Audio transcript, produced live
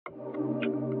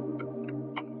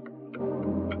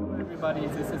everybody,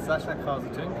 this is Sascha Krause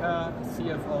Tünker,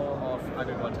 CFO of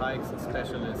AgriVoltaics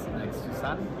Specialist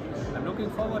Next2Sun. I'm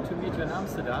looking forward to meet you in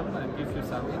Amsterdam and give you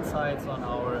some insights on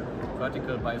our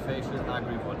vertical bifacial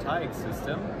agrivoltaic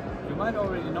system. You might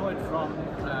already know it from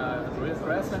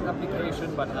grassland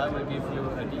application, but I will give you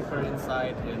a deeper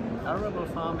insight in arable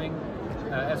farming,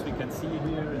 as we can see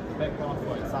here in the background,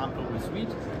 for example, with wheat.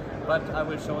 But I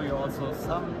will show you also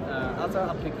some other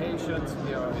applications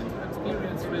we are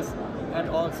experienced with, and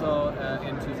also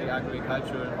into the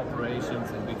agricultural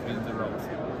operations in between the rows.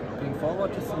 Looking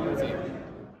forward to see you there.